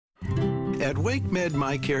At WakeMed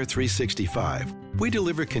MyCare 365, we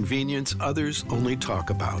deliver convenience others only talk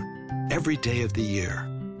about. Every day of the year.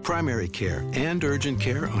 Primary care and urgent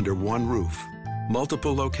care under one roof.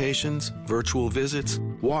 Multiple locations, virtual visits,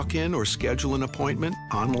 walk-in or schedule an appointment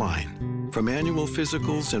online. From annual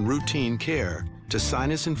physicals and routine care to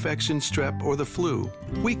sinus infection, strep, or the flu,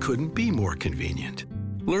 we couldn't be more convenient.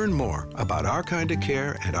 Learn more about our kind of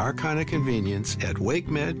care and our kind of convenience at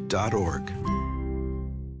wakemed.org.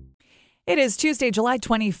 It is Tuesday, July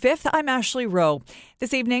 25th. I'm Ashley Rowe.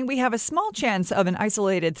 This evening, we have a small chance of an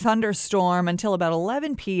isolated thunderstorm until about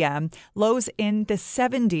 11 p.m. Lows in the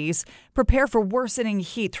 70s. Prepare for worsening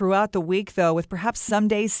heat throughout the week, though, with perhaps some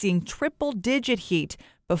days seeing triple-digit heat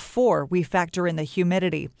before we factor in the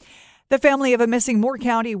humidity. The family of a missing Moore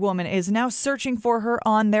County woman is now searching for her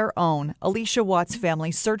on their own. Alicia Watt's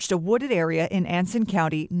family searched a wooded area in Anson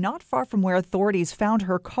County, not far from where authorities found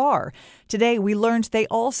her car. Today, we learned they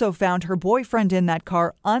also found her boyfriend in that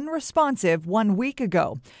car unresponsive 1 week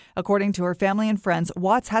ago. According to her family and friends,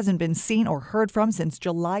 Watts hasn't been seen or heard from since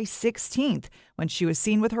July 16th, when she was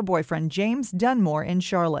seen with her boyfriend James Dunmore in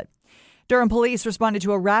Charlotte. Durham police responded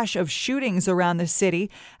to a rash of shootings around the city.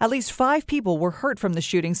 At least 5 people were hurt from the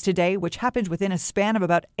shootings today, which happened within a span of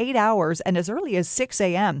about 8 hours and as early as 6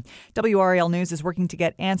 a.m. WRAL News is working to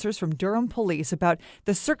get answers from Durham police about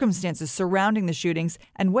the circumstances surrounding the shootings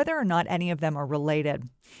and whether or not any of them are related.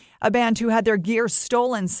 A band who had their gear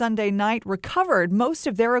stolen Sunday night recovered most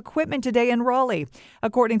of their equipment today in Raleigh.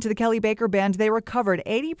 According to the Kelly Baker Band, they recovered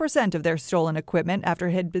 80% of their stolen equipment after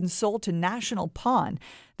it had been sold to National Pawn.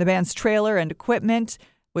 The band's trailer and equipment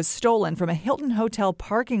was stolen from a Hilton Hotel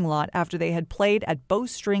parking lot after they had played at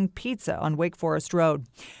Bowstring Pizza on Wake Forest Road.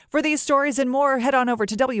 For these stories and more, head on over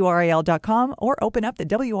to WRAL.com or open up the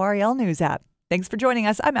WRAL News app. Thanks for joining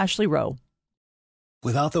us. I'm Ashley Rowe.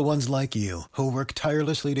 Without the ones like you, who work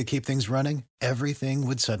tirelessly to keep things running, everything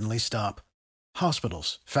would suddenly stop.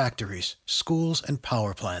 Hospitals, factories, schools, and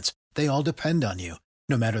power plants, they all depend on you.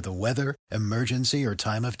 No matter the weather, emergency, or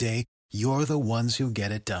time of day, you're the ones who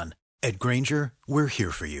get it done. At Grainger, we're here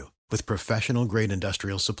for you with professional-grade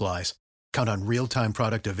industrial supplies. Count on real-time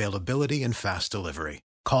product availability and fast delivery.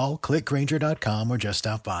 Call, clickgrainger.com, or just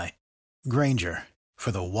stop by. Grainger, for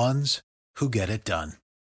the ones who get it done.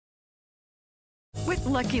 With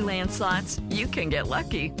Lucky Land Slots, you can get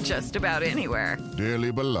lucky just about anywhere.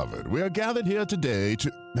 Dearly beloved, we are gathered here today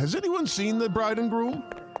to... Has anyone seen the bride and groom?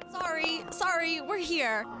 Sorry, we're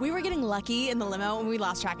here. We were getting lucky in the limo and we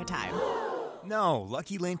lost track of time. No,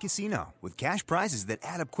 Lucky Land Casino, with cash prizes that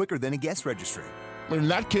add up quicker than a guest registry. In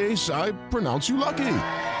that case, I pronounce you lucky.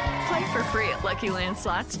 Play for free at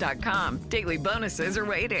LuckyLandSlots.com. Daily bonuses are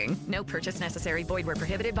waiting. No purchase necessary. Void where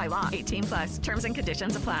prohibited by law. 18+. Terms and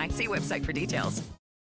conditions apply. See website for details.